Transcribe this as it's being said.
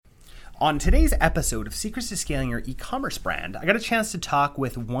On today's episode of Secrets to Scaling Your E-commerce Brand, I got a chance to talk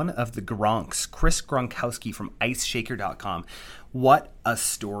with one of the Gronks, Chris Gronkowski from IceShaker.com. What a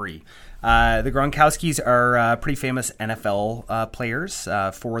story. The Gronkowskis are pretty famous NFL players,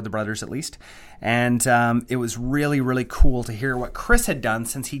 for the brothers at least. And it was really, really cool to hear what Chris had done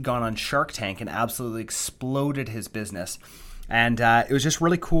since he'd gone on Shark Tank and absolutely exploded his business. And it was just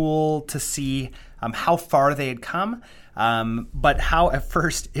really cool to see how far they had come, but how at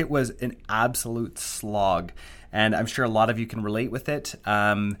first it was an absolute slog. And I'm sure a lot of you can relate with it.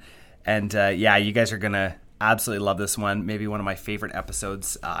 Yeah, you guys are going to absolutely love this one. Maybe one of my favorite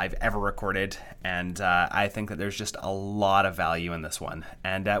episodes I've ever recorded. And I think that there's just a lot of value in this one.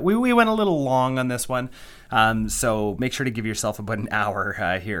 And we went a little long on this one. So make sure to give yourself about an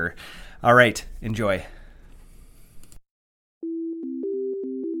hour here. All right, enjoy.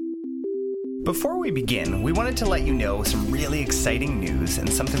 Before we begin, we wanted to let you know some really exciting news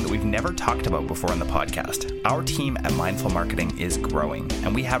and something that we've never talked about before on the podcast. Our team at Mindful Marketing is growing,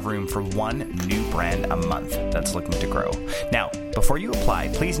 and we have room for one new brand a month that's looking to grow. Now, before you apply,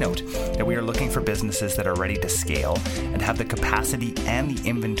 please note that we are looking for businesses that are ready to scale and have the capacity and the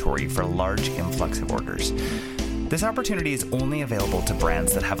inventory for a large influx of orders. This opportunity is only available to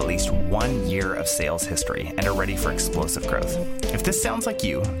brands that have at least 1 year of sales history and are ready for explosive growth. If this sounds like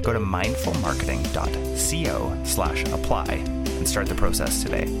you, go to mindfulmarketing.co/apply and start the process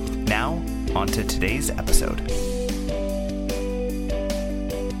today. Now, on to today's episode.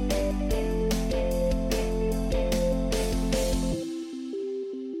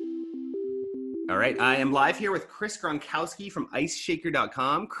 All right, I am live here with Chris Gronkowski from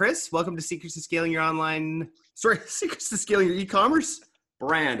IceShaker.com. Chris, welcome to Secrets to Scaling Your Secrets to Scaling Your E-commerce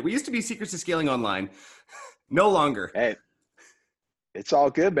Brand. We used to be Secrets to Scaling Online. No longer. Hey, it's all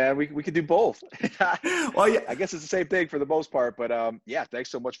good, man. We could do both. Well, yeah. I guess it's the same thing for the most part, but yeah,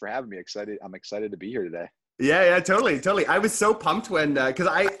 thanks so much for having me. I'm excited to be here today. Yeah, totally. I was so pumped when, because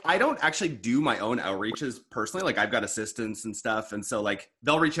I don't actually do my own outreaches personally. Like, I've got assistants and stuff, and so like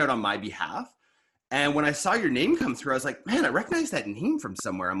they'll reach out on my behalf. And when I saw your name come through, I was like, man, I recognize that name from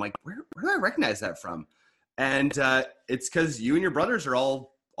somewhere. I'm like, where do I recognize that from? And it's because you and your brothers are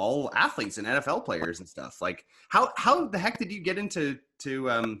all athletes and NFL players and stuff. Like, how the heck did you get into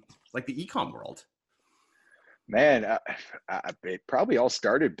like the e-com world? Man, it probably all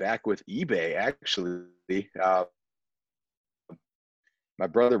started back with eBay, actually. My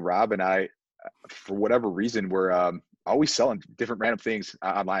brother Rob and I, for whatever reason, were always selling different random things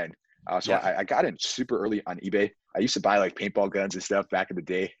online. I got in super early on eBay. I used to buy like paintball guns and stuff back in the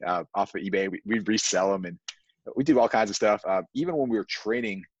day off of eBay. We'd resell them and we do all kinds of stuff. Even when we were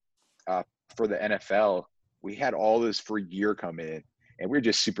training for the NFL, we had all this free gear come in and we were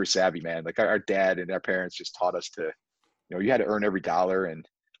just super savvy, man. Like our dad and our parents just taught us to, you had to earn every dollar and,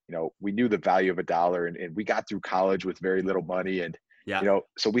 we knew the value of a dollar and we got through college with very little money. And,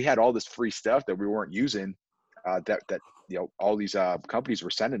 so we had all this free stuff that we weren't using that all these companies were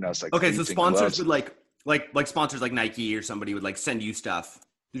sending us. Like, okay, so sponsors would like sponsors like Nike or somebody would like send you stuff.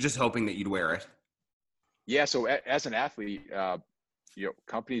 You're just hoping that you'd wear it. Yeah. So as an athlete,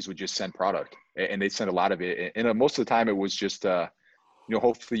 companies would just send product and they'd send a lot of it. And most of the time it was just,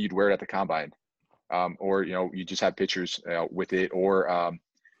 hopefully you'd wear it at the combine or, you just have pictures with it or,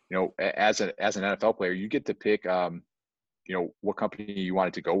 as an NFL player, you get to pick, what company you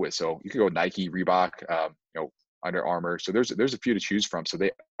wanted to go with. So you could go Nike, Reebok, Under Armour. So there's a few to choose from. So they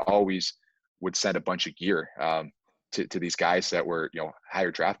always would send a bunch of gear to these guys that were,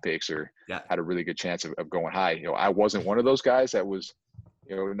 higher draft picks or had a really good chance of going high. I wasn't one of those guys that was,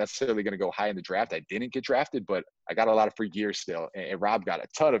 necessarily going to go high in the draft. I didn't get drafted, but I got a lot of free gear still. And Rob got a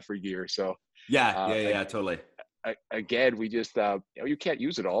ton of free gear. So totally. Again, we just, you can't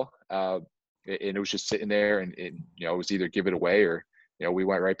use it all. And it was just sitting there and it was either give it away or, we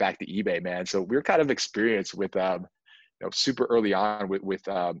went right back to eBay, man. So we were kind of experienced with, super early on with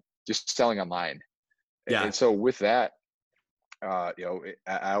just selling online. Yeah. And so with that, I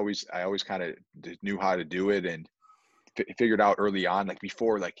always kind of knew how to do it and figured out early on, like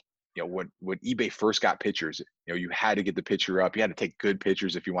before, like, when eBay first got pictures, you had to get the picture up. You had to take good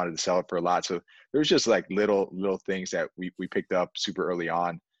pictures if you wanted to sell it for a lot. So there was just like little things that we picked up super early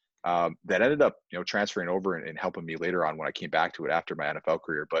on. That ended up, transferring over and helping me later on when I came back to it after my NFL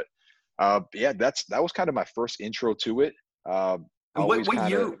career. But that was kind of my first intro to it. What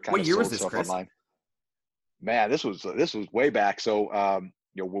year was this, Chris? Online. Man, this was way back. So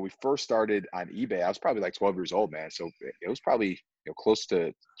when we first started on eBay, I was probably like 12 years old, man. So it was probably close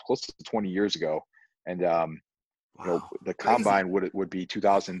to 20 years ago. And the combine would be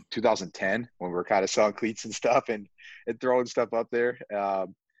 2010 when we were kind of selling cleats and stuff and throwing stuff up there.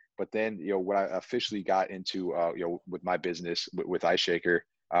 But then, when I officially got into, with my business with Ice Shaker,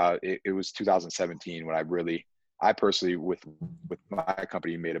 it was 2017 when I personally, with my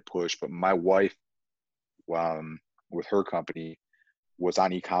company, made a push. But my wife, with her company, was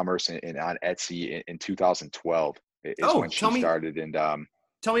on e-commerce and on Etsy in 2012 is Oh, when she started. And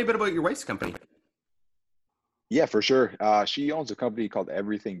tell me a bit about your wife's company. yeah, for sure. She owns a company called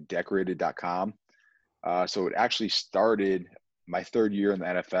everythingdecorated.com. So it actually started my third year in the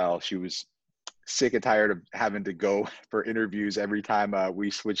NFL. She was sick and tired of having to go for interviews every time we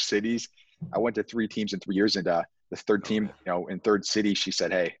switched cities. I went to 3 teams in 3 years, and the third team, in third city, she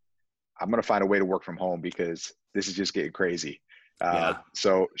said, "Hey, I'm going to find a way to work from home because this is just getting crazy." Yeah.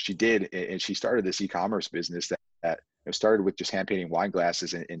 So she did, and she started this e-commerce business that started with just hand painting wine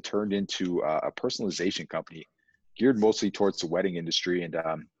glasses and turned into a personalization company geared mostly towards the wedding industry. And it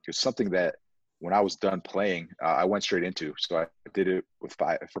was something that when I was done playing, I went straight into. So I did it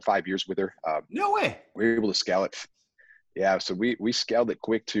for 5 years with her. No way. We were able to scale it. Yeah, so we scaled it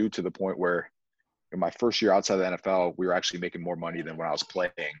quick too, to the point where in my first year outside the NFL, we were actually making more money than when I was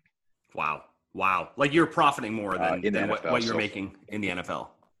playing. Wow. Like you're profiting more than in the NFL, what you're making in the NFL.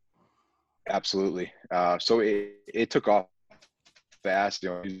 Absolutely. So it took off fast.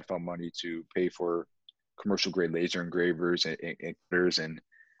 Using phone money to pay for commercial grade laser engravers and cutters, and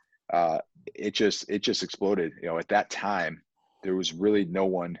it just exploded. At that time, there was really no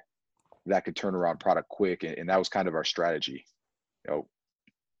one that could turn around product quick, and that was kind of our strategy.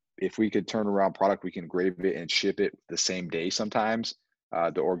 If we could turn around product, we can engrave it and ship it the same day. Sometimes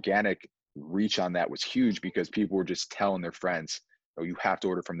the organic reach on that was huge because people were just telling their friends, you have to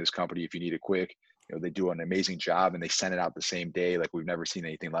order from this company if you need it quick. They do an amazing job, and they send it out the same day. Like, we've never seen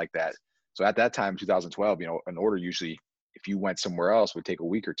anything like that. So at that time, 2012, an order usually, if you went somewhere else, would take a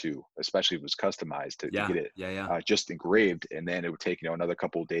week or two, especially if it was customized to get it just engraved. And then it would take, another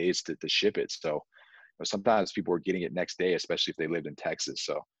couple of days to ship it. So sometimes people were getting it next day, especially if they lived in Texas.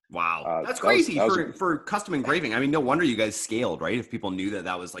 So wow, that's crazy for custom engraving. I mean, no wonder you guys scaled, right? If people knew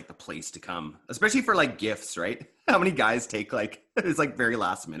that was like the place to come, especially for like gifts, right? How many guys take it's like very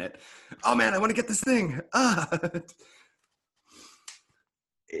last minute. Oh man, I want to get this thing.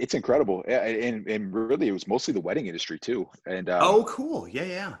 It's incredible. Yeah, and really it was mostly the wedding industry too. And oh, cool.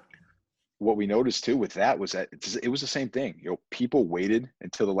 Yeah. What we noticed too with that was that it was the same thing. People waited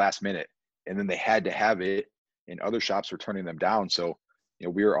until the last minute, and then they had to have it, and other shops were turning them down. So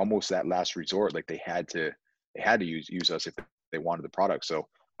we were almost that last resort. Like, they had to use us if they wanted the product. So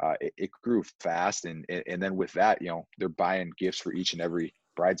it grew fast, and then with that, they're buying gifts for each and every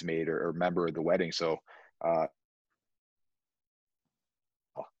bridesmaid or member of the wedding. So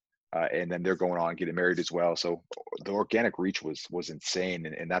and then they're going on and getting married as well. So the organic reach was insane,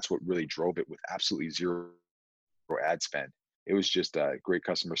 and that's what really drove it, with absolutely zero ad spend. It was just a great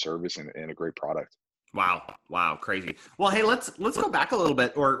customer service and a great product. Wow, crazy. Well, hey, let's go back a little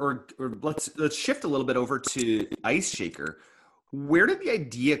bit, or let's shift a little bit over to Ice Shaker. Where did the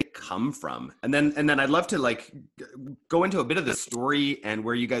idea come from? And then I'd love to go into a bit of the story and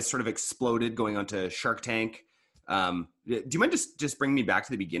where you guys sort of exploded going onto Shark Tank. Do you mind just bring me back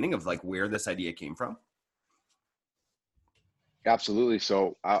to the beginning of where this idea came from? Absolutely.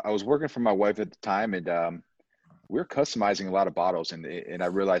 So I was working for my wife at the time, and we were customizing a lot of bottles, and I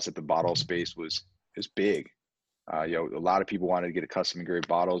realized that the bottle space was big. A lot of people wanted to get a custom engraved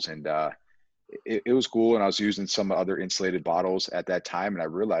bottles, and it was cool. And I was using some other insulated bottles at that time, and I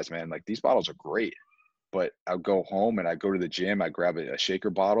realized, man, these bottles are great, but I'll go home and I go to the gym, I grab a shaker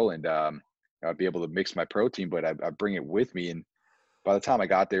bottle, and I'd be able to mix my protein, but I bring it with me. And by the time I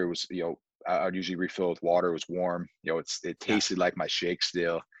got there, it was, I'd usually refill with water. It was warm. It tasted like my shake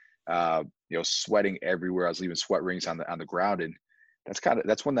still. Sweating everywhere. I was leaving sweat rings on the ground, and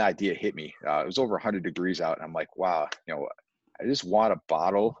that's when the idea hit me. It was over 100 degrees out, and I'm like, wow, I just want a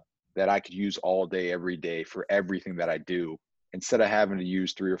bottle that I could use all day, every day, for everything that I do, instead of having to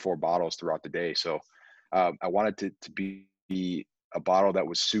use 3 or 4 bottles throughout the day. So I wanted to be a bottle that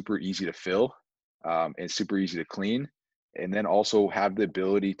was super easy to fill, and super easy to clean, and then also have the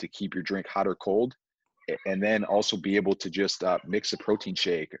ability to keep your drink hot or cold, and then also be able to just mix a protein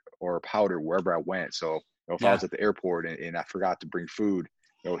shake or a powder wherever I went. So if I was at the airport and I forgot to bring food,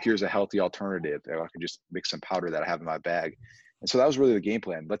 here's a healthy alternative. I can just mix some powder that I have in my bag. And so that was really the game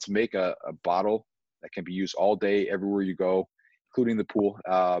plan. Let's make a bottle that can be used all day, everywhere you go, including the pool.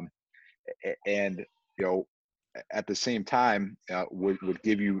 And at the same time, would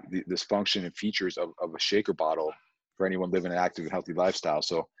give you this function and features of a shaker bottle for anyone living an active and healthy lifestyle.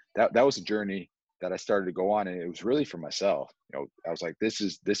 So that was a journey that I started to go on, and it was really for myself. I was like, this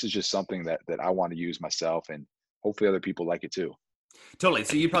is just something that I want to use myself, and hopefully other people like it too. Totally.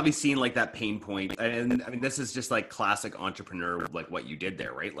 So you've probably seen like that pain point, and I mean, this is just like classic entrepreneur, like what you did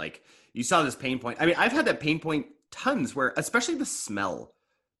there, right? Like you saw this pain point. I mean, I've had that pain point tons, where especially the smell,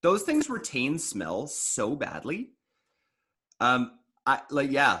 those things retain smell so badly. I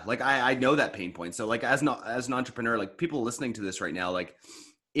like yeah, like I know that pain point. So like as an entrepreneur, like people listening to this right now, like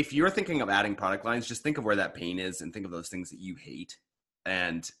if you're thinking of adding product lines, just think of where that pain is and think of those things that you hate.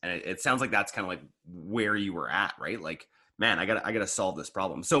 And it sounds like that's kind of like where you were at, right? Like, man, I gotta solve this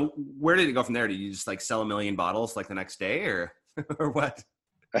problem. So where did it go from there? Did you just like sell 1 million bottles like the next day, or or what?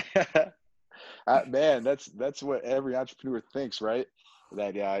 Man, that's what every entrepreneur thinks, right?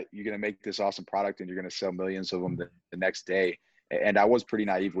 That you're going to make this awesome product and you're going to sell millions of them the next day. And I was pretty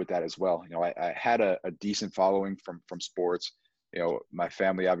naive with that as well. You know, I had a decent following from sports. You know, my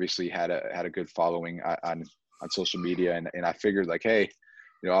family obviously had a good following on social media, and I figured like, hey,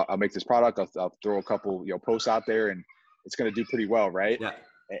 you know, I'll make this product. I'll throw a couple posts out there, and it's going to do pretty well, right? Yeah.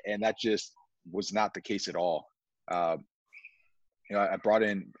 And that just was not the case at all. Um, you know, I brought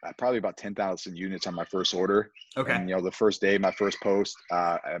in probably about 10,000 units on my first order. Okay. And, you know, the first day, my first post,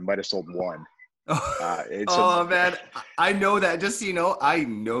 I might have sold one. Oh, It's a, oh man, I know that. Just so you know, I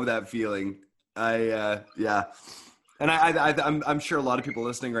know that feeling. Yeah, and I'm sure a lot of people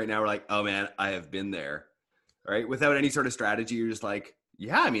listening right now are like, oh man, I have been there, right? Without any sort of strategy, you're just like,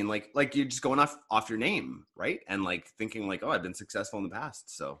 yeah, I mean, like you're just going off your name, right? And like thinking like, oh, I've been successful in the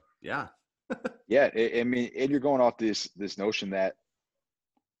past, so yeah, yeah, I mean, and you're going off this notion that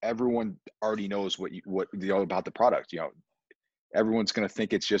everyone already knows what about the product. You know, everyone's going to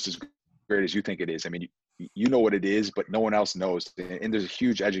think it's just as great as you think it is. I mean, you know what it is, but no one else knows. And there's a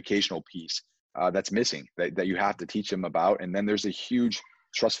huge educational piece that's missing that you have to teach them about. And then there's a huge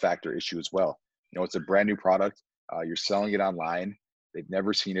trust factor issue as well. You know, it's a brand new product. You're selling it online. They've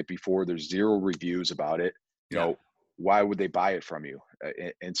never seen it before. There's zero reviews about it. You yeah, know, why would they buy it from you?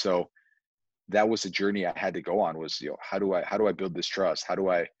 And so that was the journey I had to go on was, you know, how do I build this trust? How do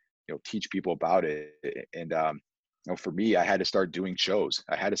I, teach people about it? And, for me, I had to start doing shows.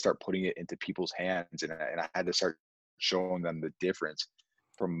 I had to start putting it into people's hands, and I had to start showing them the difference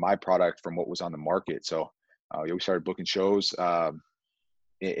from my product from what was on the market. So we started booking shows,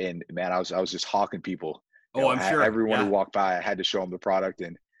 and man, I was just hawking people. oh, I'm sure, Everyone who yeah, walked by, I had to show them the product,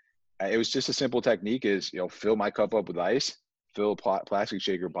 and it was just a simple technique: is fill my cup up with ice, fill a plastic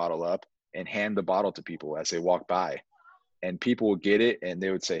shaker bottle up, and hand the bottle to people as they walk by, and people would get it and they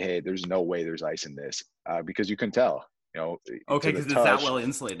would say, hey, there's no way there's ice in this, because you can tell, okay, to the because it's that touch, well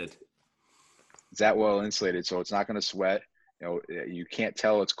insulated. it's that well insulated, so it's not going to sweat. You can't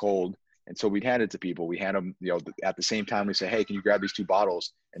tell it's cold. And so we'd hand it to people. We hand them, at the same time we say, hey, can you grab these two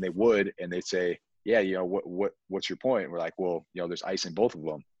bottles? And they would, and they'd say, yeah, what's your point? And we're like, well, there's ice in both of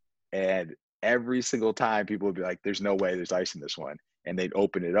them. And every single time people would be like, there's no way there's ice in this one. And they'd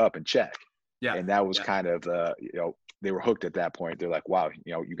open it up and check. Yeah, And that was yeah. kind of, they were hooked at that point. They're like, wow,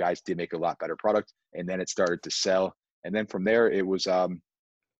 you guys did make a lot better product. And then it started to sell. And then from there, it was,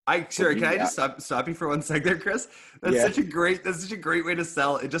 I for sorry, can I me, just stop you for 1 sec there, Chris? yeah, That's such a great way to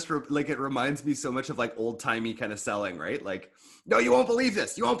sell. It just like it reminds me so much of like old timey kind of selling, right? Like, no, you won't believe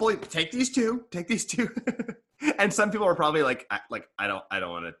this. You won't believe. Take these two. Take these two. And some people are probably like, I don't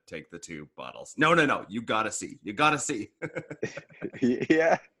want to take the 2 bottles. No, no, no. You gotta see. You gotta see.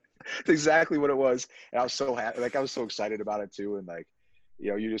 yeah, it's exactly what it was. And I was so happy. Like, I was so excited about it too. And like,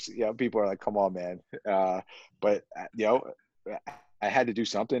 people are like, come on, man. But I had to do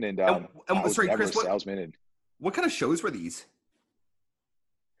something, and I was Sorry, never a Chris, salesman. And what kind of shows were these?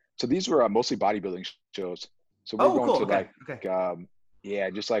 so these were mostly bodybuilding shows. So we were Oh, going cool. to Okay, like, okay. yeah,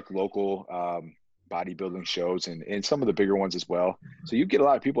 just like local bodybuilding shows, and some of the bigger ones as well. So you get a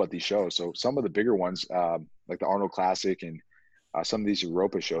lot of people at these shows. So some of the bigger ones, like the Arnold Classic and some of these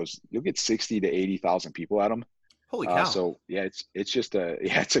Europa shows, you'll get 60 to 80,000 people at them. Holy cow. So yeah, it's just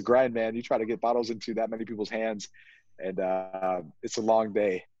it's a grind, man. You try to get bottles into that many people's hands, and it's a long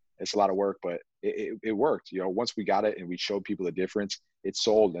day. It's a lot of work, but it worked. Once we got it and we showed people the difference, it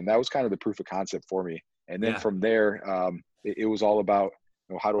sold, and that was kind of the proof of concept for me. And then Yeah, from there, it was all about,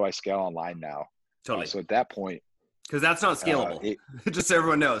 how do I scale online now? totally. So at that point, Because that's not scalable. it Just so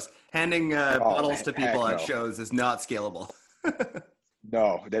everyone knows, handing oh bottles to heck people at no, shows is not scalable.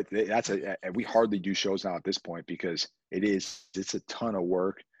 no, that's we hardly do shows now at this point because it's a ton of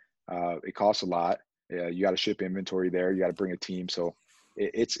work. It costs a lot. Yeah, you got to ship inventory there. You got to bring a team. So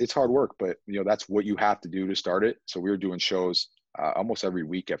it's hard work, but that's what you have to do to start it. So we were doing shows almost every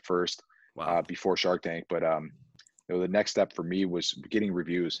week at first, Wow. before Shark Tank. But the next step for me was getting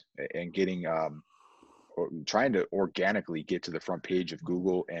reviews and getting or trying to organically get to the front page of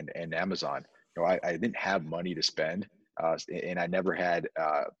Google and Amazon. I didn't have money to spend. and I never had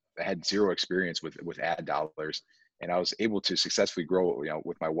I had zero experience with ad dollars, and I was able to successfully grow,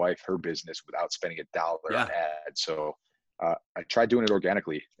 with my wife, her business without spending a dollar on Yeah. ads. So I tried doing it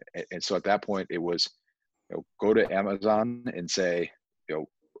organically, and so at that point it was, go to Amazon and say,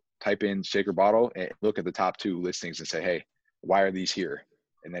 type in shaker bottle and look at the top 2 listings and say, hey, why are these here?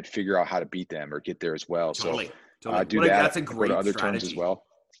 And then figure out how to beat them or get there as well. Totally. So Totally. do That's that. a Go to great other terms as strategy. well.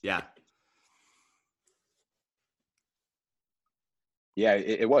 Yeah. Yeah,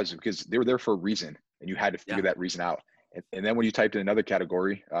 it was, because they were there for a reason, and you had to figure that reason out. And then when you typed in another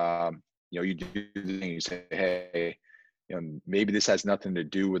category, you do the thing, you say, hey, maybe this has nothing to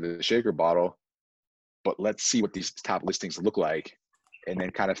do with the shaker bottle, but let's see what these top listings look like, and then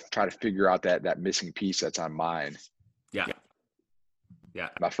kind of try to figure out that missing piece that's on mine. Yeah. Yeah.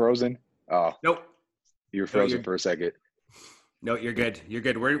 Am I frozen? Oh, Nope. you were frozen for a second. No, you're good. You're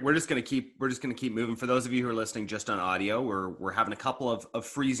good. We're just gonna keep moving. For those of you who are listening just on audio, we're having a couple of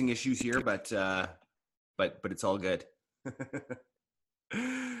freezing issues here, but it's all good.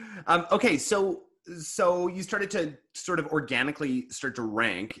 Okay, so you started to sort of organically start to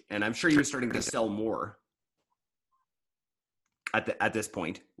rank, and I'm sure you were starting to sell more at this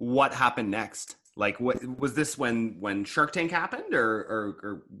point. What happened next? Like, what was this when Shark Tank happened,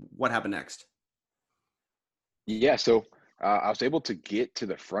 or what happened next? Yeah, so I was able to get to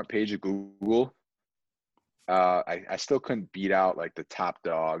the front page of Google. I still couldn't beat out like the top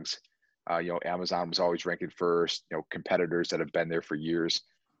dogs. Amazon was always ranking first. Competitors that have been there for years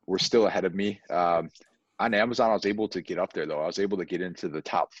were still ahead of me. On Amazon, I was able to get up there though. I was able to get into the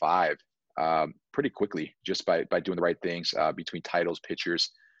top 5 pretty quickly just by doing the right things, between titles,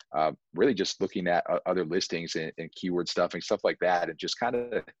 pictures, really just looking at other listings and keyword stuff and stuff like that, and just kind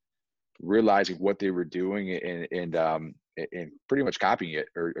of realizing what they were doing and pretty much copying it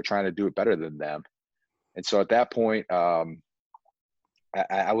or trying to do it better than them. And so at that point, I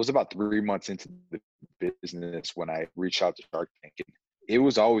was about 3 months into the business when I reached out to Shark Tank. And it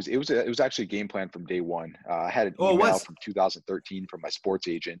was actually a game plan from day one. I had an email from 2013 from my sports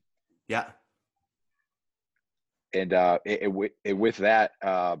agent. Yeah. And with that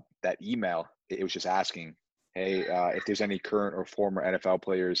email, it was just asking, hey, if there's any current or former NFL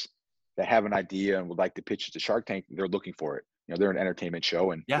players that have an idea and would like to pitch it to Shark Tank, they're looking for it. They're an entertainment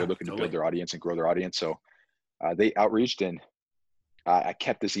show, and they're looking to build their audience and grow their audience. So they outreached, and I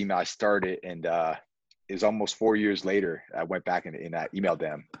kept this email. I started, and it was almost 4 years later. I went back and I emailed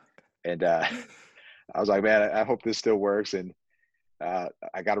them, and I was like, man, I hope this still works. And I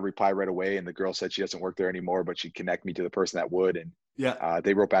got a reply right away, and the girl said she doesn't work there anymore, but she'd connect me to the person that would. And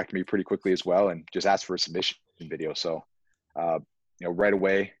they wrote back to me pretty quickly as well, and just asked for a submission video. So, right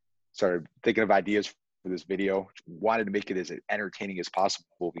away, started thinking of ideas for this video. Wanted to make it as entertaining as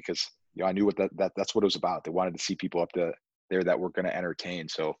possible because I knew that's what it was about. They wanted to see people up there that were going to entertain.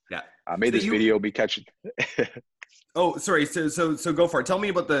 So I made this video be catching. Oh, sorry. So go for it. Tell me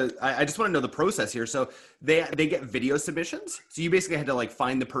about I just want to know the process here. So they get video submissions. So you basically had to like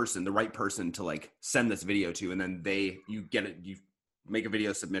find the right person to like send this video to, and then you get it, you make a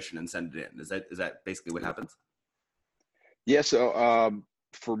video submission and send it in. Is that basically what happens? Yeah. So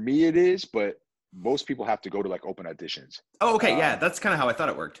for me it is, but most people have to go to like open auditions. Oh, okay. Yeah. That's kind of how I thought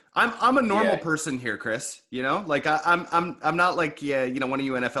it worked. I'm a normal person here, Chris, like I'm not like, one of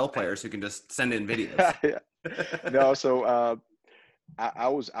you NFL players who can just send in videos. No. So I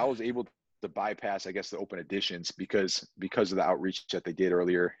was able to bypass, I guess, the open auditions because of the outreach that they did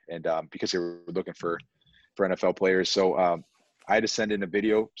earlier. And because they were looking for NFL players. So I had to send in a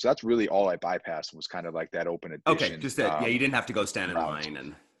video. So that's really all I bypassed was kind of like that open audition. Okay. Just that. You didn't have to go stand in line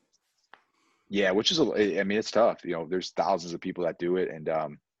and. Yeah, which is, it's tough. There's thousands of people that do it, and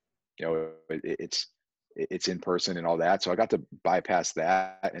it's in person and all that. So I got to bypass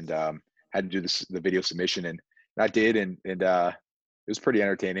that and had to do the video submission, and I did, and it was pretty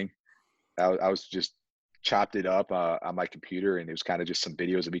entertaining. I was just chopped it up on my computer, and it was kind of just some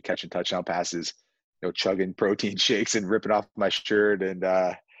videos of me catching touchdown passes, chugging protein shakes and ripping off my shirt, and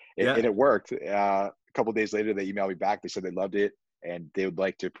it worked. A couple of days later, they emailed me back. They said they loved it, and they would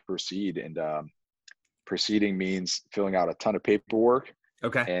like to proceed. And proceeding means filling out a ton of paperwork.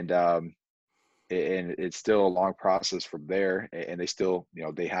 Okay. And it's still a long process from there. And they still,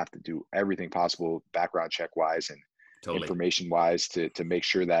 they have to do everything possible background check wise and information wise to make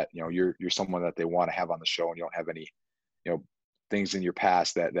sure that, you're someone that they want to have on the show and you don't have any, things in your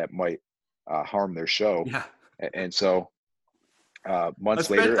past that might harm their show. Yeah. And so months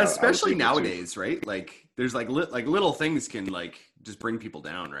later, especially nowadays, right? Like there's like little things can like just bring people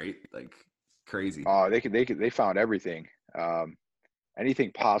down, right? Like crazy. Oh, they found everything,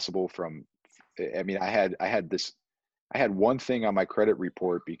 anything possible from. I mean, I had this I had one thing on my credit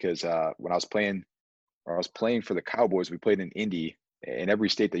report because when I was playing for the Cowboys, we played in Indy. In every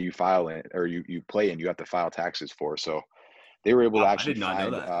state that you file in or you play in, you have to file taxes for. So they were able to Wow, I actually did not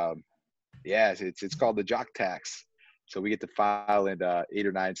know find, that. yeah, it's called the jock tax. So we get to file in 8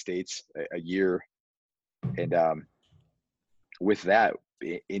 or 9 states a year, and with that,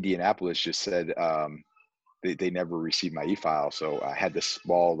 Indianapolis just said they never received my e-file. So I had this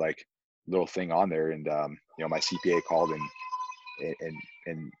small like little thing on there, and my CPA called and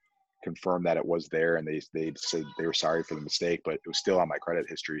confirmed that it was there, and they said they were sorry for the mistake, but it was still on my credit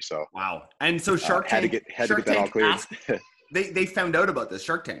history. So Wow. And so Shark had to Tank, get that all cleared. they found out about this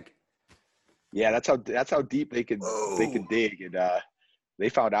Shark Tank. Yeah, that's how deep they could Whoa. dig, and they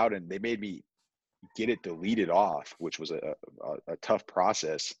found out, and they made me get it deleted off, which was a tough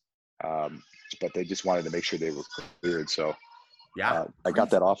process. But they just wanted to make sure they were cleared. So Yeah. I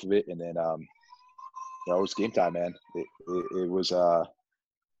got that off of it, and then it was game time, man. It was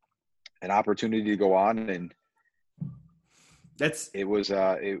an opportunity to go on, and That's it was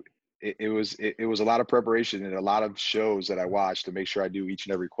it was a lot of preparation and a lot of shows that I watched to make sure I knew each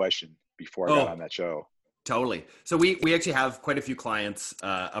and every question before I got on that show. totally. So we actually have quite a few clients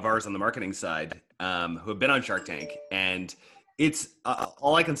of ours on the marketing side who have been on Shark Tank, and it's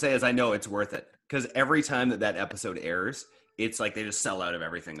all I can say is I know it's worth it because every time that episode airs, it's like they just sell out of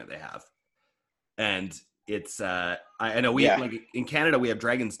everything that they have, and it's I know we like in Canada we have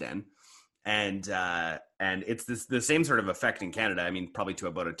Dragon's Den, and it's the same sort of effect in Canada. I mean, probably to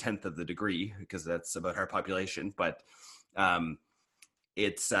about 1/10 of the degree because that's about our population, but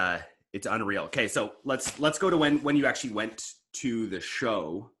it's unreal. Okay, so let's go to when you actually went to the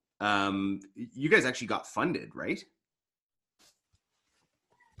show. You guys actually got funded, right?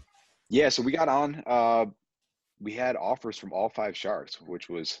 Yeah, so we got on. We had offers from all 5 sharks, which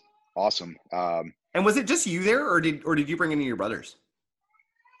was awesome. And was it just you there, or did you bring any of your brothers?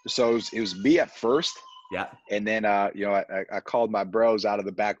 So it was me at first. Yeah. And then I called my bros out of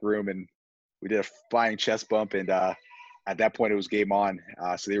the back room, and we did a flying chest bump, and at that point it was game on.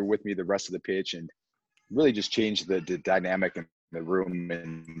 So they were with me the rest of the pitch, and really just changed the dynamic in the room,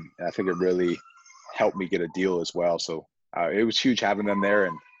 and I think it really helped me get a deal as well. So it was huge having them there,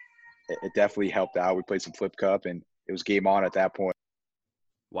 and it definitely helped out. We played some flip cup, and it was game on at that point.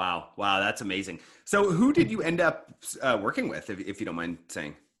 Wow, that's amazing. So who did you end up working with, if you don't mind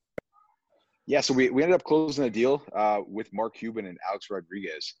saying? Yeah, so we ended up closing a deal with Mark Cuban and Alex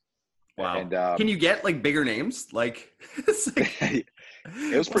Rodriguez. Wow. And can you get like bigger names? Like, it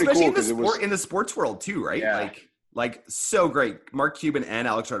was pretty cool because it was in the sports world too, right? Yeah. Like so great. Mark Cuban and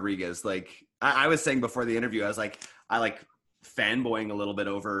Alex Rodriguez. Like I was saying before the interview, I like fanboying a little bit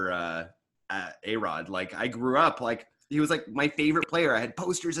over A-Rod. Like I grew up like he was like my favorite player. I had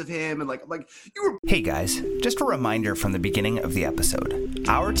posters of him, and like you were. Hey guys, just a reminder from the beginning of the episode.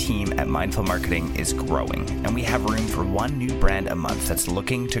 Our team at Mindful Marketing is growing, and we have room for one new brand a month that's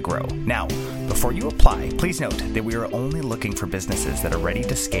looking to grow. Now, before you apply, please note that we are only looking for businesses that are ready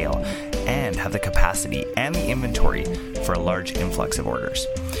to scale and have the capacity and the inventory for a large influx of orders.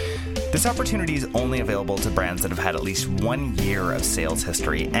 This opportunity is only available to brands that have had at least 1 year of sales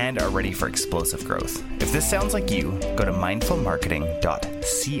history and are ready for explosive growth. If this sounds like you, go to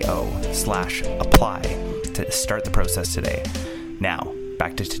mindfulmarketing.co/apply to start the process today. Now,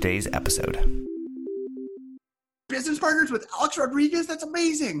 back to today's episode. Business partners with Alex Rodriguez? That's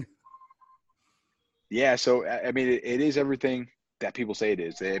amazing. Yeah, so I mean, it is everything that people say it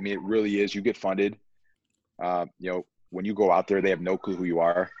is. I mean, it really is. You get funded. When you go out there, they have no clue who you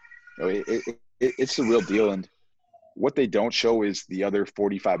are. It's the real deal, and what they don't show is the other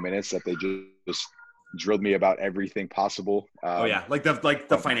 45 minutes that they just drilled me about everything possible. Like the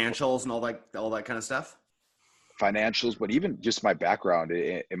financials and all that kind of stuff. Financials, but even just my background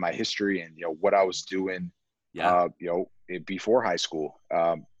in my history, and what I was doing. Before high school,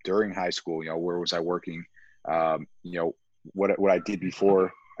 during high school, where was I working? What I did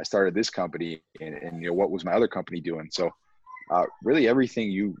before I started this company, and what was my other company doing? So. Really everything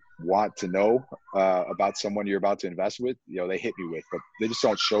you want to know about someone you're about to invest with, they hit me with, but they just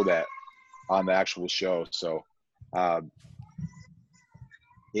don't show that on the actual show. So, but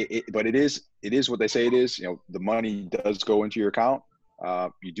it is what they say it is. The money does go into your account.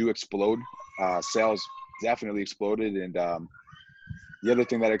 You do explode. Sales definitely exploded, and the other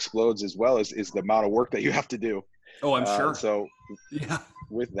thing that explodes as well is the amount of work that you have to do. Oh, I'm sure. So, yeah,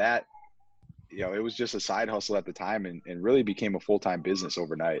 with that. It was just a side hustle at the time, and really became a full-time business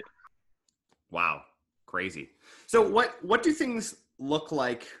overnight. Wow. Crazy. So what do things look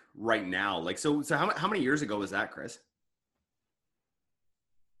like right now? Like, so how many years ago was that, Chris?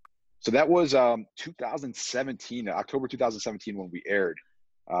 So that was 2017, October 2017 when we aired.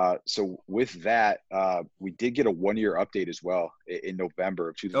 So with that, we did get a 1-year update as well in November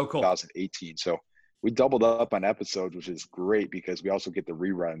of Oh, cool. 2018. So we doubled up on episodes, which is great because we also get the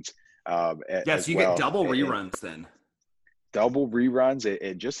reruns Yes, you well. get double reruns then. Double reruns,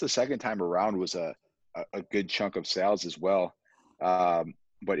 and just the second time around was a good chunk of sales as well.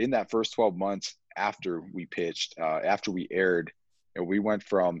 But in that first 12 months after we pitched, after we aired, we went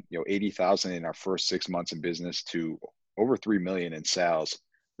from 80,000 in our first 6 months in business to over 3 million in sales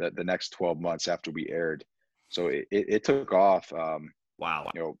the next 12 months after we aired. So it took off.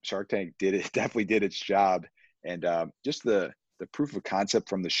 Wow. Shark Tank definitely did its job, and just the proof of concept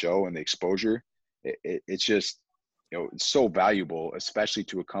from the show and the exposure, it's just it's so valuable, especially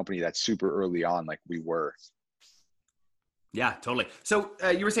to a company that's super early on like we were. Yeah, totally. So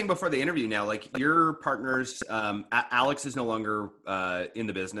you were saying before the interview now, like your partners, Alex is no longer in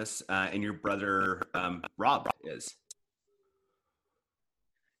the business, and your brother Rob is.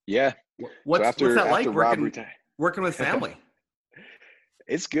 Yeah. What's that like working with family?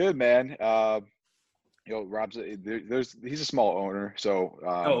 It's good, man. Rob's he's a small owner, so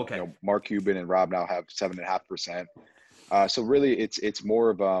okay. Mark Cuban and Rob now have 7.5%. So really, it's more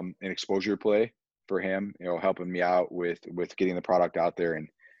of an exposure play for him, helping me out with getting the product out there, and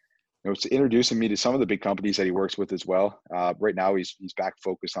it's introducing me to some of the big companies that he works with as well. Right now, he's back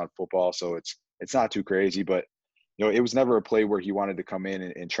focused on football, so it's not too crazy, but it was never a play where he wanted to come in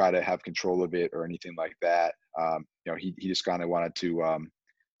and try to have control of it or anything like that. He just kind of wanted to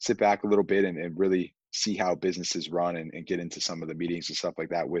sit back a little bit and really see how businesses run and get into some of the meetings and stuff like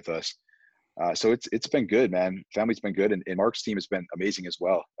that with us. So it's been good, man. Family's been good, and Mark's team has been amazing as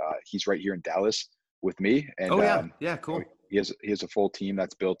well. He's right here in Dallas with me, and yeah, cool. He has a full team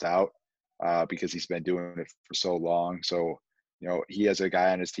that's built out because he's been doing it for so long. So he has a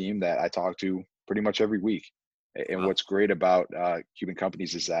guy on his team that I talk to pretty much every week. And what's great about Cuban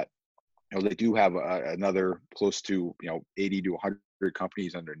companies is that they do have another close to 80 to 100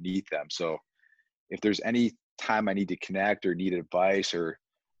 companies underneath them. So if there's any time I need to connect or need advice or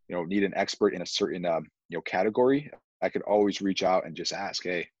need an expert in a certain category, I could always reach out and just ask,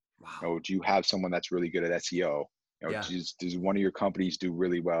 hey, do you have someone that's really good at SEO? Does one of your companies do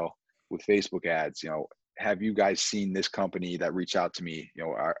really well with Facebook ads? Have you guys seen this company that reached out to me?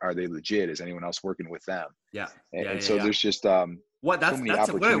 Are they legit? Is anyone else working with them? Yeah. So there's just so many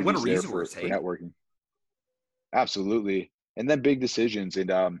opportunities what a there for networking. Absolutely. And then big decisions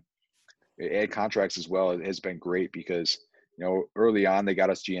and ad contracts as well has been great because early on they got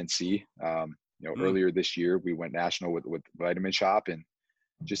us GNC. Earlier this year we went national with Vitamin Shop, and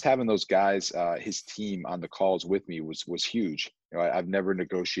just having those guys, his team on the calls with me was huge. I've never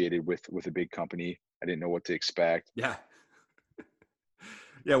negotiated with a big company. I didn't know what to expect. Yeah.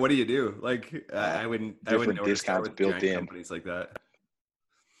 Yeah. What do you do? Like, I wouldn't know discounts built in companies like that.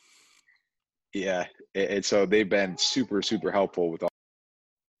 Yeah. And so they've been super, super helpful with all.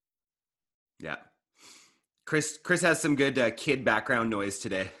 Yeah. Chris has some good kid background noise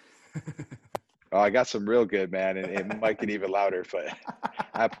today. Oh, I got some real good, man. And it might get even louder, but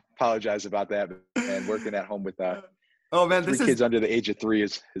I apologize about that. And working at home with oh man, three kids under the age of 3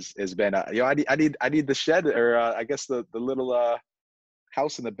 has been I need the shed, or I guess the little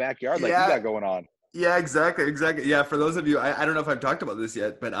house in the backyard like you got going on. Yeah, exactly. Yeah, for those of you, I don't know if I've talked about this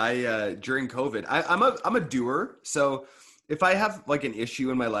yet, but I during COVID, I'm a doer. So if I have like an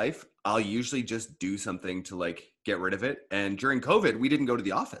issue in my life, I'll usually just do something to like get rid of it. And during COVID, we didn't go to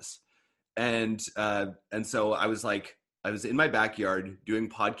the office, and so I was in my backyard doing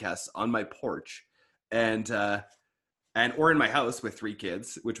podcasts on my porch, and or in my house with 3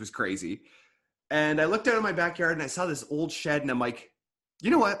 kids, which was crazy. And I looked out in my backyard and I saw this old shed, and I'm like, you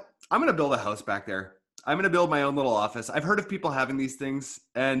know what? I'm going to build a house back there. I'm going to build my own little office. I've heard of people having these things.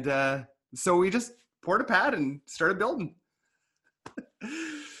 And so we just poured a pad and started building.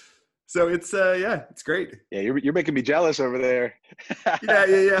 So it's, it's great. Yeah, you're making me jealous over there.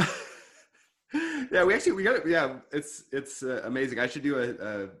 Yeah. Yeah, we got it. Yeah, it's amazing. I should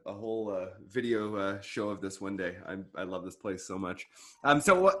do a whole video show of this one day. I love this place so much.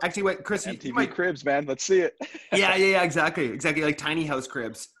 So actually, what Chris? MTV Cribs, man. Let's see it. Yeah, exactly, like tiny house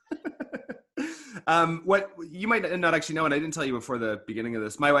cribs. What you might not actually know, and I didn't tell you before the beginning of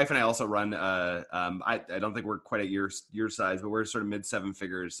this. My wife and I also run. I don't think we're quite at your size, but we're sort of mid 7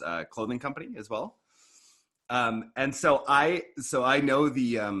 figures clothing company as well. And so I know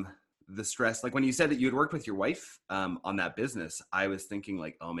the stress. Like when you said that you had worked with your wife on that business, I was thinking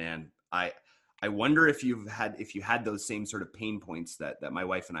like, oh man, I wonder if you had those same sort of pain points that my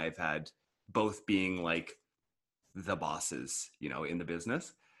wife and I have had, both being like the bosses, in the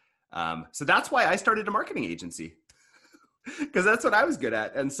business. So that's why I started a marketing agency, because that's what I was good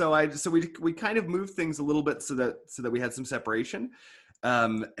at. And so we kind of moved things a little bit so that we had some separation.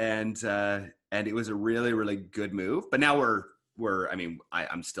 And it was a really, really good move. But now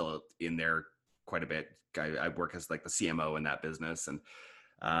I'm still in there quite a bit. I work as like the CMO in that business, and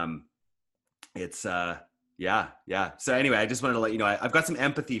it's yeah. So anyway, I just wanted to let you know I've got some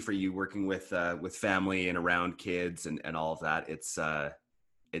empathy for you working with family and around kids and all of that. It's a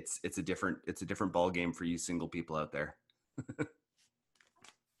different ball game for you single people out there.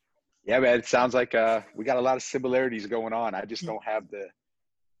 Yeah, man. It sounds like we got a lot of similarities going on. I just don't have the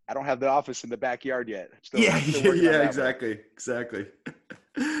office in the backyard yet. Still exactly.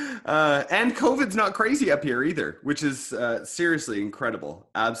 And COVID's not crazy up here either, which is seriously incredible,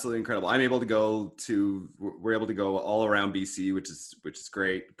 absolutely incredible. We're able to go all around BC, which is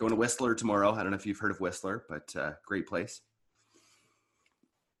great. Going to Whistler tomorrow. I don't know if you've heard of Whistler, but great place.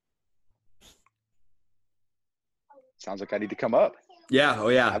 Sounds like I need to come up. Yeah. Oh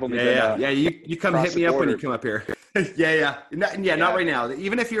yeah. Yeah. You come hit me up when you come up here. Yeah. Not right now.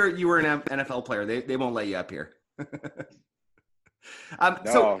 Even if you were an NFL player, they won't let you up here.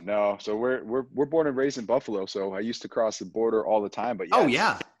 No. So we're born and raised in Buffalo. So I used to cross the border all the time. But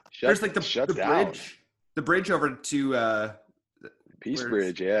there's like the bridge over to Peace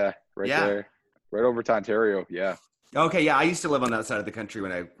Bridge. Yeah, there, right over to Ontario. Yeah. Okay. Yeah, I used to live on that side of the country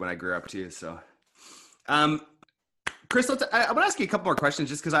when I grew up too. So, Chris, I want to ask you a couple more questions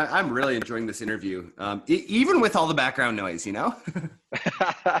just because I'm really enjoying this interview, even with all the background noise, you know?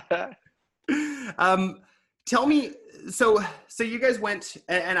 Tell me, so you guys went,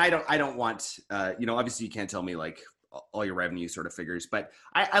 and I don't want, obviously you can't tell me like all your revenue sort of figures, but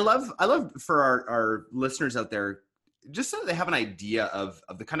I love for our listeners out there, just so they have an idea of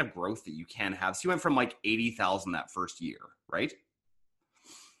the kind of growth that you can have. So you went from like 80,000 that first year, right?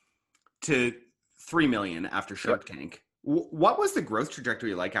 To 3 million after Shark Tank. What was the growth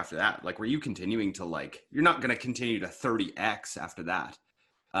trajectory like after that? Like, were you continuing to you're not going to continue to 30x after that?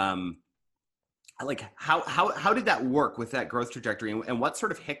 Like how did that work with that growth trajectory, and what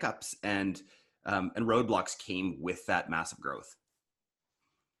sort of hiccups and roadblocks came with that massive growth?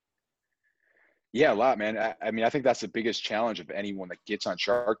 Yeah, a lot, man. I think that's the biggest challenge of anyone that gets on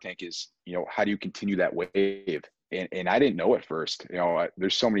Shark Tank is, how do you continue that wave? And I didn't know at first.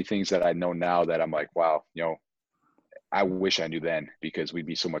 There's so many things that I know now that I'm like, wow, I wish I knew then, because we'd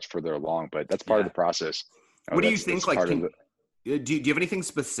be so much further along. But that's part of the process. What do you think? Do you have anything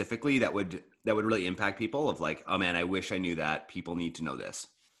specifically that would really impact people of like, oh man, I wish I knew that. People need to know this.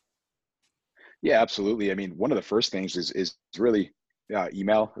 Yeah, absolutely. I mean, one of the first things is really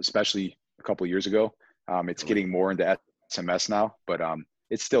email, especially a couple of years ago. It's getting more into SMS now, but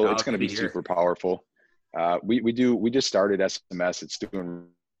it's going to be super powerful. We just started SMS. It's doing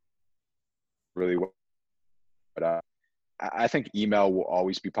really well, but I think email will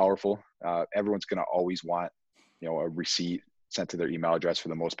always be powerful. Everyone's going to always want, a receipt sent to their email address for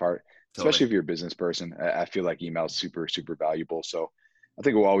the most part, especially if you're a business person. I feel like email is super, super valuable. So I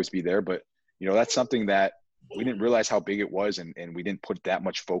think it will always be there, but that's something that we didn't realize how big it was. And we didn't put that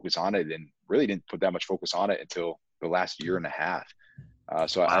much focus on it, and really didn't put that much focus on it until the last year and a half.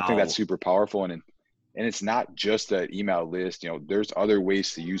 So I think that's super powerful. And it's not just an email list. There's other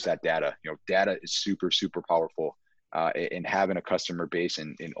ways to use that data. Data is super, super powerful. And having a customer base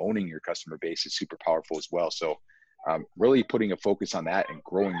and owning your customer base is super powerful as well. So really putting a focus on that and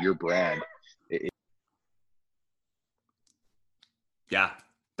growing your brand. Yeah,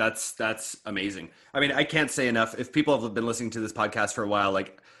 that's amazing. I mean, I can't say enough. If people have been listening to this podcast for a while,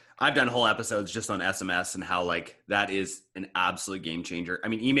 like I've done whole episodes just on SMS and how like that is an absolute game changer. I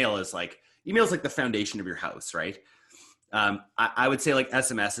mean, email is like the foundation of your house, right? I would say like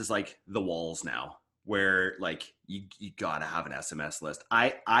SMS is like the walls now, where like you gotta have an SMS list.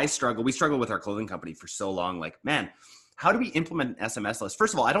 We struggle with our clothing company for so long. Like, man, how do we implement an SMS list?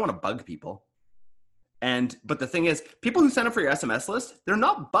 First of all, I don't want to bug people. But the thing is, people who sign up for your SMS list, they're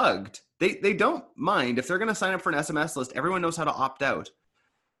not bugged. They don't mind if they're going to sign up for an SMS list. Everyone knows how to opt out.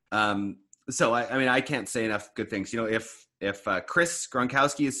 So I mean, I can't say enough good things. If Chris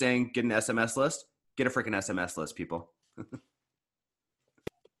Gronkowski is saying get an SMS list, get a freaking SMS list, people.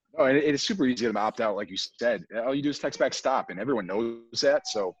 Oh, and it is super easy to opt out, like you said. All you do is text back stop, and everyone knows that.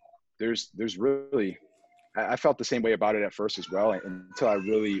 So there's really, I felt the same way about it at first as well, until I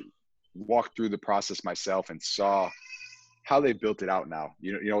really walked through the process myself and saw how they built it out now.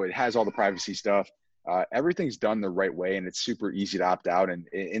 It has all the privacy stuff. Everything's done the right way, and it's super easy to opt out. And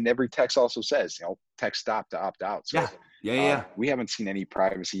every text also says, text stop to opt out. So yeah. We haven't seen any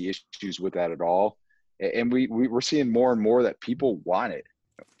privacy issues with that at all. And we're seeing more and more that people want it.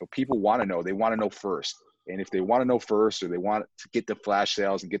 people want to know. They want to know first. And if they want to know first, or they want to get the flash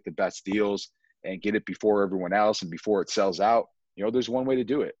sales and get the best deals and get it before everyone else and before it sells out, there's one way to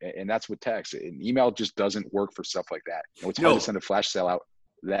do it. And that's with text. And email just doesn't work for stuff like that. It's hard to send a flash sale out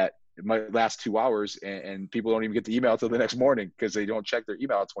that it might last 2 hours and people don't even get the email till the next morning because they don't check their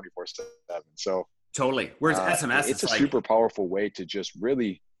email 24/7. So totally. Whereas SMS, it's a super powerful way to just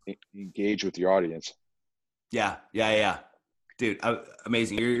really engage with your audience. Yeah. Dude,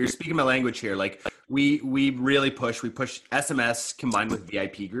 amazing. You're speaking my language here. Like we really push SMS combined with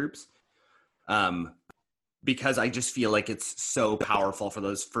VIP groups. Because I just feel like it's so powerful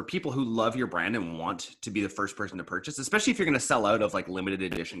for people who love your brand and want to be the first person to purchase, especially if you're going to sell out of like limited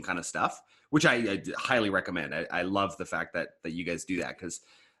edition kind of stuff, which I highly recommend. I love the fact that you guys do that because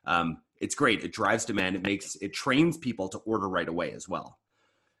it's great. It drives demand. It trains people to order right away as well,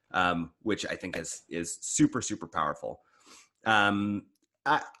 which I think is super, super powerful. I'm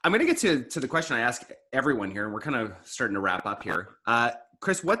going to get to the question I ask everyone here, and we're kind of starting to wrap up here.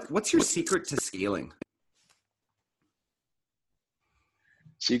 Chris, what's your secret to scaling?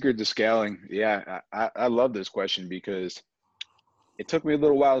 Secret to scaling. Yeah, I love this question because it took me a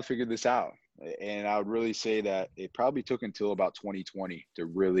little while to figure this out. And I would really say that it probably took until about 2020 to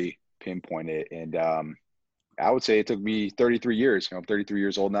really pinpoint it. And I would say it took me 33 years. I'm 33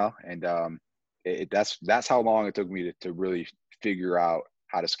 years old now. And that's how long it took me to really figure out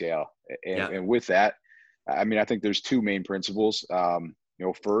how to scale. And with that, I mean, I think there's two main principles.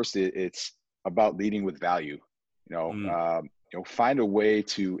 First, it's about leading with value. Find a way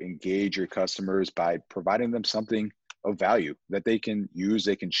to engage your customers by providing them something of value that they can use,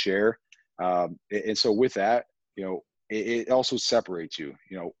 they can share. And so with that, it also separates you.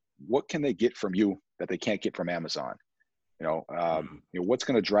 What can they get from you that they can't get from Amazon? What's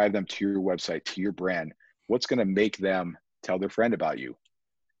going to drive them to your website, to your brand? What's going to make them tell their friend about you?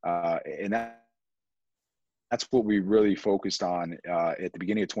 And that's what we really focused on at the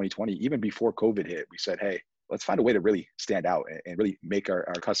beginning of 2020. Even before COVID hit, we said, hey, let's find a way to really stand out and really make our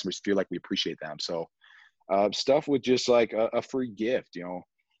customers feel like we appreciate them. So stuff with just like a free gift,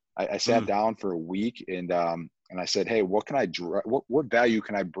 I sat down for a week and I said, hey, what can what value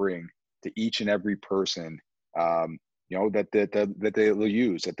can I bring to each and every person, that they'll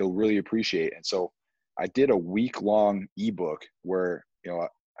use, that they'll really appreciate. And so I did a week-long ebook where,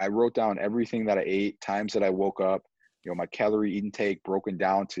 I wrote down everything that I ate, times that I woke up, my calorie intake broken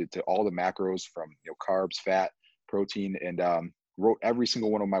down to all the macros from, carbs, fat, protein, and wrote every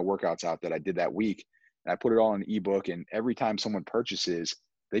single one of my workouts out that I did that week. And I put it all in an ebook. And every time someone purchases,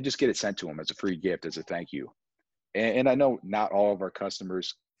 they just get it sent to them as a free gift, as a thank you. And I know not all of our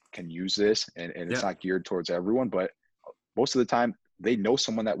customers can use this and it's not geared towards everyone, but most of the time they know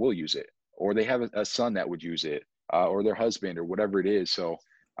someone that will use it, or they have a son that would use it, or their husband, or whatever it is. So,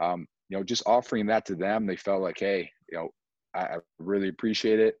 just offering that to them, they felt like, hey, I really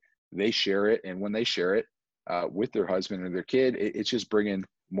appreciate it. They share it. And when they share it with their husband or their kid, it's just bringing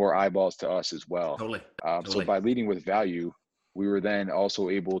more eyeballs to us as well. Totally. So by leading with value, we were then also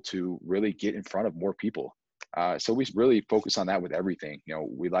able to really get in front of more people. So we really focus on that with everything.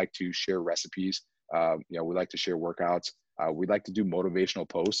 We like to share recipes. We like to share workouts. We like to do motivational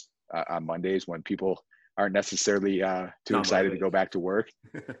posts on Mondays when people aren't necessarily too excited to go back to work.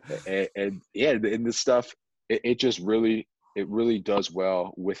 and this stuff, it really does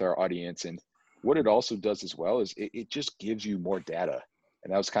well with our audience. And what it also does as well is it just gives you more data.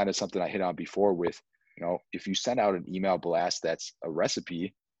 And that was kind of something I hit on before with, if you send out an email blast that's a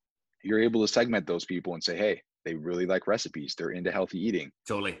recipe, you're able to segment those people and say, hey, they really like recipes. They're into healthy eating.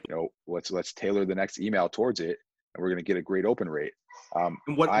 Totally. Let's tailor the next email towards it, and we're going to get a great open rate.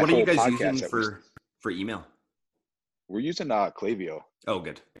 What are you guys using for email? We're using Klaviyo. Oh,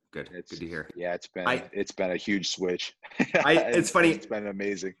 good to hear. Yeah, it's been a huge switch. It's funny. It's been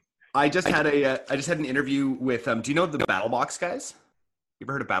amazing. I just had an interview with do you know the BattleBox guys? You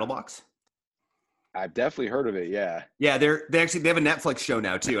ever heard of BattleBox? I've definitely heard of it. Yeah. Yeah, they have a Netflix show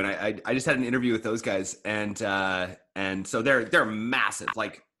now too, and I just had an interview with those guys, and so they're massive,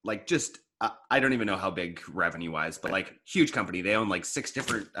 like just I don't even know how big revenue wise, but like huge company. They own like 6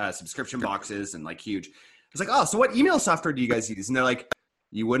 different subscription boxes and like huge. I was like, oh, so what email software do you guys use? And they're like,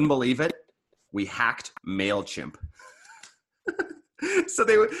 you wouldn't believe it, we hacked MailChimp. So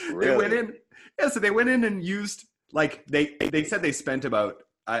they went in. Yeah, so they went in and used, like, they said they spent about,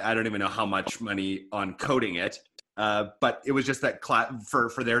 I don't even know how much money on coding it, but it was just that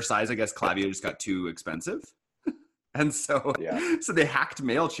for their size, I guess Klaviyo just got too expensive. And so they hacked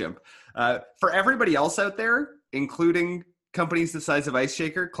MailChimp. For everybody else out there, including companies the size of Ice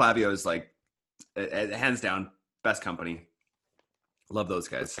Shaker, Klaviyo is like, hands down, best company. Love those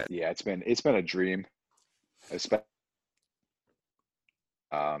guys. Yeah, it's been a dream. Especially,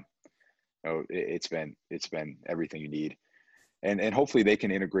 it's been everything you need, and hopefully they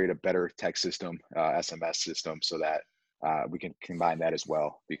can integrate a better text system, SMS system, so that we can combine that as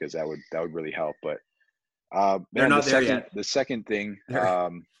well, because that would really help. But they're not there yet. The second thing,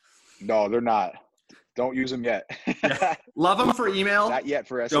 no, they're not. Don't use them yet. Yeah. Love them for email. Not yet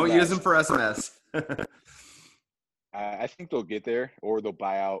for SMS. Don't use them for SMS. I think they'll get there, or they'll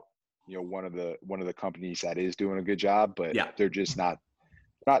buy out, one of the companies that is doing a good job, but they're just not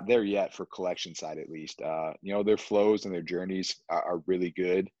there yet for collection side, at least. Their flows and their journeys are really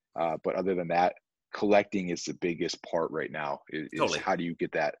good, but other than that, collecting is the biggest part right now. Is how do you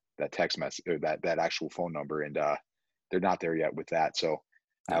get that text message or that actual phone number, and they're not there yet with that. So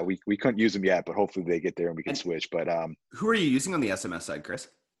we couldn't use them yet, but hopefully they get there and we can switch. But who are you using on the SMS side, Chris?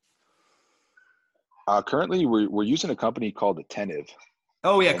 Currently, we're using a company called Attentive.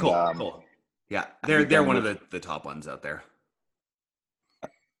 Oh yeah, cool. Yeah, they're one of the top ones out there.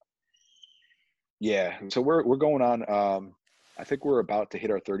 Yeah, so we're going on. I think we're about to hit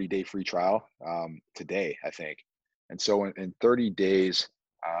our 30-day free trial today, I think. And so in 30 days,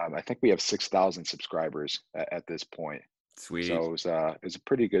 I think we have 6,000 subscribers at this point. Sweet. So it was a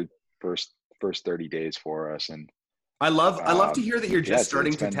pretty good first 30 days for us. And I love to hear that you're just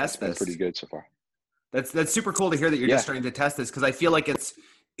starting to test this. It's been pretty good so far. That's super cool to hear that you're just starting to test this, because I feel like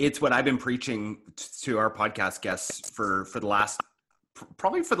it's what I've been preaching to our podcast guests for the last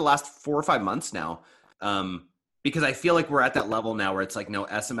 4 or 5 months now. Because I feel like we're at that level now where it's like, no,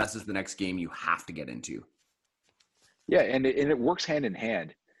 SMS is the next game you have to get into. Yeah, and it works hand in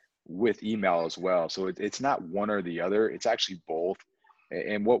hand with email as well. So it's not one or the other. It's actually both.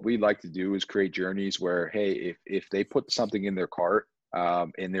 And what we like to do is create journeys where, hey, if they put something in their cart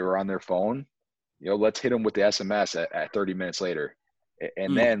and they were on their phone, let's hit them with the SMS at 30 minutes later.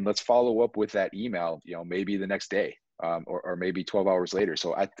 And then let's follow up with that email, maybe the next day or maybe 12 hours later.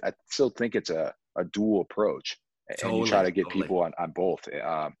 So I still think it's a dual approach. And you try to get people on both.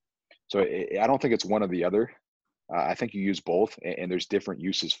 So I don't think it's one or the other. I think you use both, and there's different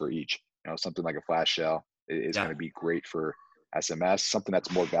uses for each. Something like a flash sale is going to be great for SMS. Something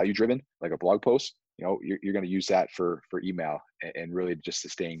that's more value driven, like a blog post, you're going to use that for email and really just to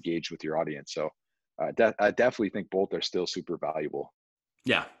stay engaged with your audience. So I definitely think both are still super valuable.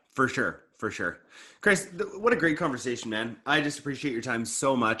 Yeah, for sure. Chris, what a great conversation, man. I just appreciate your time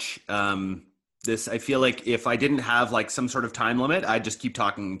so much. I feel like if I didn't have like some sort of time limit, I'd just keep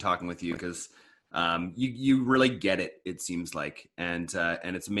talking with you, because you really get it, it seems like, and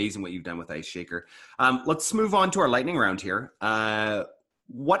it's amazing what you've done with Ice Shaker. Let's move on to our lightning round here.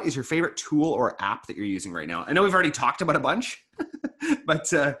 What is your favorite tool or app that you're using right now? I know we've already talked about a bunch,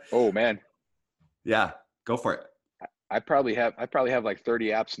 but oh man, yeah, go for it. I probably have like 30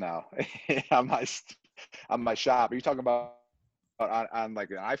 apps now on my shop. Are you talking about on like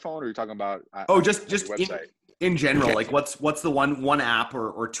an iPhone, or are you talking about just website? In general, like what's the one app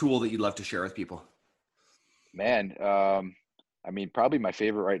or tool that you'd love to share with people? Man, probably my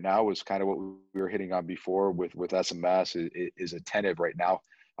favorite right now was kind of what we were hitting on before with SMS is Attentive right now.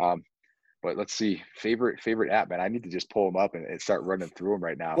 But let's see, favorite app, man. I need to just pull them up and start running through them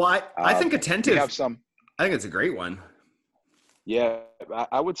right now. Well, I think Attentive. Have some. I think it's a great one. Yeah,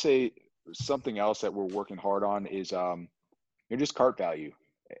 I would say something else that we're working hard on is just cart value.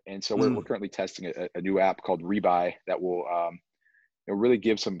 And so we're currently testing a new app called Rebuy that will really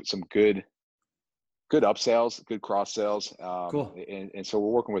give some good upsells, good cross sales. Cool. And so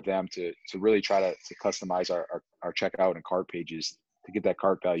we're working with them to really try to customize our checkout and cart pages to get that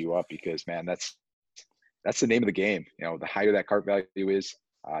cart value up, because man, that's the name of the game. The higher that cart value is,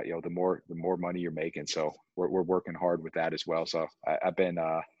 the more money you're making. So we're working hard with that as well. So I've been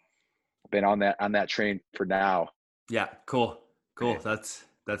on that train for now. Yeah. Cool.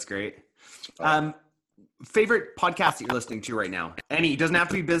 That's great. Favorite podcast that you're listening to right now? Any, doesn't have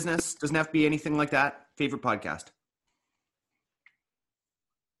to be business, doesn't have to be anything like that. Favorite podcast?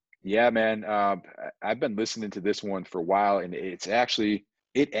 Yeah, man. I've been listening to this one for a while, and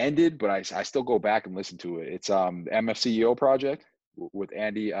it ended, but I still go back and listen to it. It's MFCEO Project with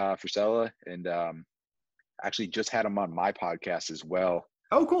Andy Frisella, and actually just had him on my podcast as well.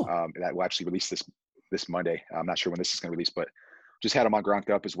 Oh, cool. That will actually release this Monday. I'm not sure when this is going to release, but just had him on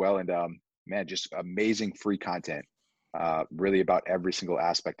Gronked Up as well. And man, just amazing free content, really about every single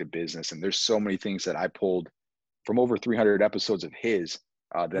aspect of business. And there's so many things that I pulled from over 300 episodes of his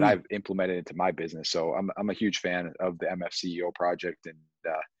that I've implemented into my business. So I'm a huge fan of the MFCEO Project, and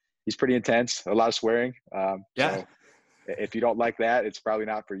he's pretty intense, a lot of swearing. So if you don't like that, it's probably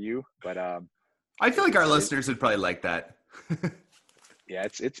not for you, but I feel like our listeners would probably like that. Yeah,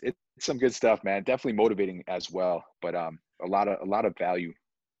 it's some good stuff, man. Definitely motivating as well, but a lot of value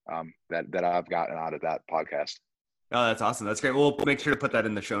that I've gotten out of that podcast. Oh, that's awesome. That's great. We'll make sure to put that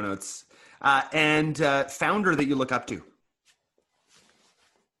in the show notes. And founder that you look up to.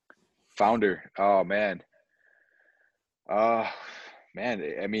 Founder. Oh man.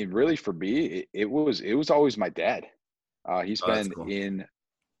 Man, I mean, really for me, it was always my dad. He's been cool. in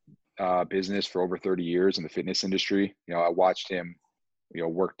business for over 30 years in the fitness industry. You know, I watched him, you know,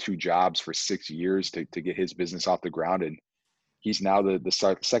 work 2 jobs for 6 years to get his business off the ground. And he's now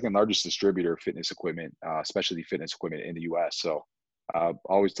the second largest distributor of fitness equipment, specialty fitness equipment in the US. So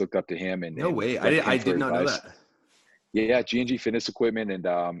always looked up to him. And No way. went to him I for did not know advice. that. Yeah, G&G Fitness Equipment and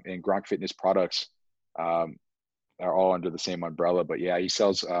Gronk Fitness Products are all under the same umbrella. But yeah, he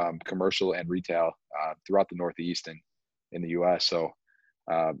sells commercial and retail throughout the Northeast and in the US. So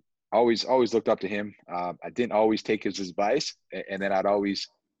always looked up to him. I didn't always take his advice, and then I'd always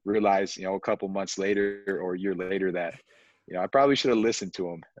realize, you know, a couple months later or a year later that, you know, I probably should have listened to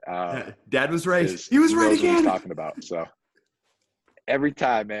him. Dad was right. He was right again. What he's talking about. So every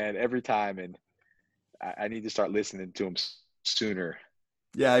time, man, and I need to start listening to him sooner.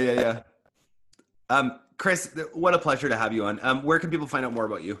 Yeah. Chris, what a pleasure to have you on. Where can people find out more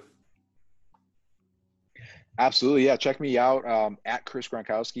about you? Absolutely. Yeah. Check me out at Chris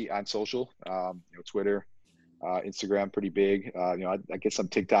Gronkowski on social, you know, Twitter, Instagram, pretty big. You know, I get some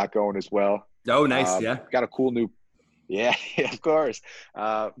TikTok going as well. Oh, nice. Yeah. Got a cool new, yeah, of course.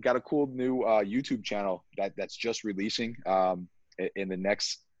 Got a cool new YouTube channel that's just releasing in the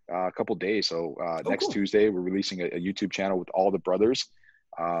next couple days. So next cool. Tuesday, we're releasing a YouTube channel with all the brothers.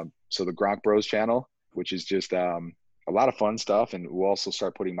 So the Gronk Bros channel, which is just a lot of fun stuff. And we'll also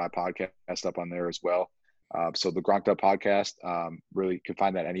start putting my podcast up on there as well. So the Gronked Up podcast, really can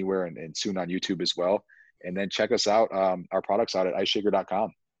find that anywhere and soon on YouTube as well. And then check us out, our products out at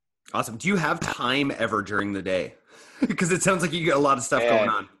iceshaker.com. Awesome. Do you have time ever during the day? Because it sounds like you get a lot of stuff going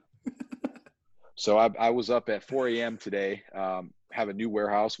on. So I was up at 4 a.m. today, have a new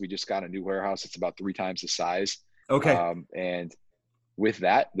warehouse. We just got a new warehouse. It's about 3 times the size. Okay. And with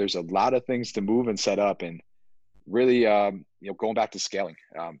that, there's a lot of things to move and set up, and really, you know, going back to scaling,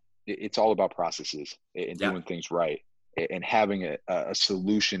 it's all about processes and doing things right and having a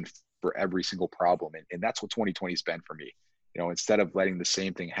solution for every single problem. And that's what 2020 has been for me. You know, instead of letting the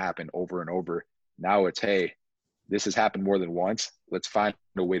same thing happen over and over, now it's, hey, this has happened more than once. Let's find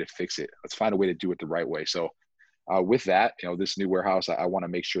a way to fix it. Let's find a way to do it the right way. So with that, you know, this new warehouse, I want to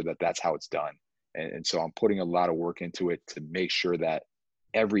make sure that that's how it's done. And so I'm putting a lot of work into it to make sure that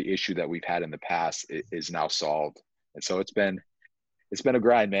every issue that we've had in the past is now solved. And so it's been a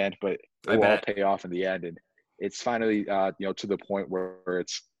grind, man, but it will all pay off in the end. And it's finally, you know, to the point where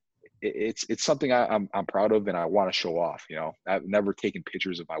it's something I'm proud of and I want to show off. You know, I've never taken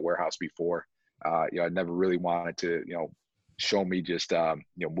pictures of my warehouse before. You know, I never really wanted to, you know, show me just, you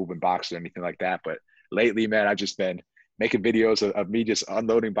know, moving boxes or anything like that. But lately, man, I've just been making videos of me just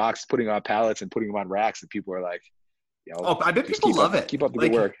unloading boxes, putting them on pallets and putting them on racks. And people are like, you know, I bet people love it. Keep up the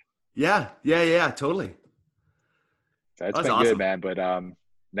good work. Yeah, totally. So it's been awesome. Good, man. But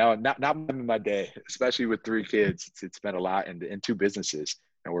no, not in my day, especially with 3 kids. It's been a lot, and 2 businesses,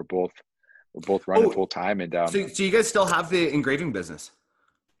 and we're both running full time. And so you guys still have the engraving business?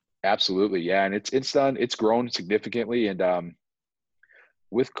 Absolutely, yeah. And it's done. It's grown significantly, and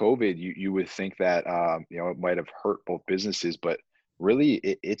with COVID, you would think that you know, it might have hurt both businesses, but really,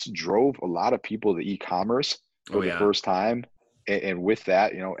 it's drove a lot of people to e-commerce for the first time. And with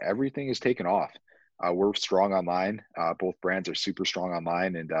that, you know, everything is taken off. We're strong online. Both brands are super strong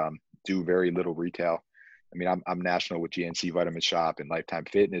online and do very little retail. I mean, I'm national with GNC Vitamin Shop and Lifetime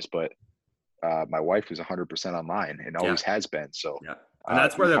Fitness, but my wife is 100% online and always has been. So, and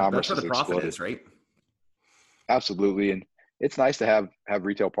that's where the profit is, right? Absolutely. And it's nice to have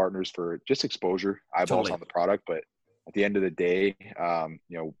retail partners for just exposure, eyeballs on the product. But at the end of the day,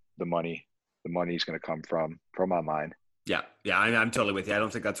 you know, the money is going to come from online. Yeah, I'm totally with you. I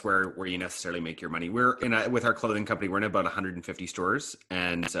don't think that's where you necessarily make your money. We're with our clothing company, we're in about 150 stores,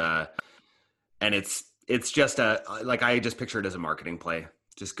 and it's just like, I just picture it as a marketing play.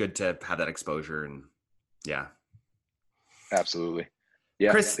 Just good to have that exposure, and absolutely.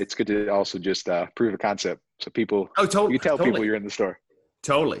 Yeah, Chris, it's good to also just prove a concept so people. Totally. You tell people you're in the store.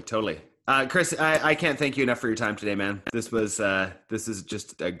 Totally. Chris, I can't thank you enough for your time today, man. This is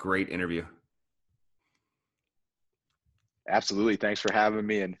just a great interview. Absolutely. Thanks for having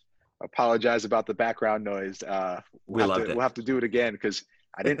me, and apologize about the background noise. We'll have to do it again because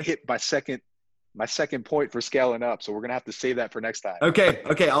I didn't hit my second point for scaling up. So we're going to have to save that for next time. Okay.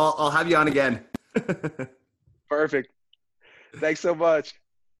 I'll have you on again. Perfect. Thanks so much.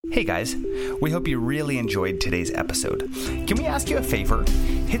 Hey guys, we hope you really enjoyed today's episode. Can we ask you a favor?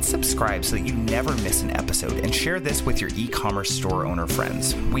 Hit subscribe so that you never miss an episode and share this with your e-commerce store owner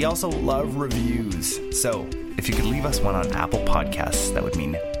friends. We also love reviews. So if you could leave us one on Apple Podcasts, that would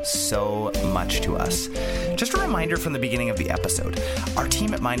mean so much to us. Just a reminder from the beginning of the episode, our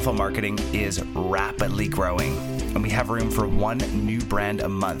team at Mindful Marketing is rapidly growing, and we have room for one new brand a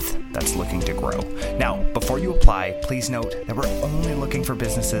month that's looking to grow. Now, before you apply, please note that we're only looking for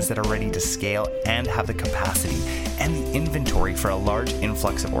businesses that are ready to scale and have the capacity and the inventory for a large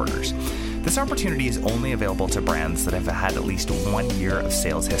influx of orders. This opportunity is only available to brands that have had at least 1 year of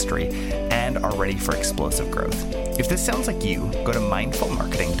sales history and are ready for explosive growth. If this sounds like you, go to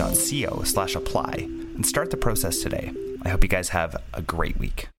mindfulmarketing.co/apply and start the process today. I hope you guys have a great week.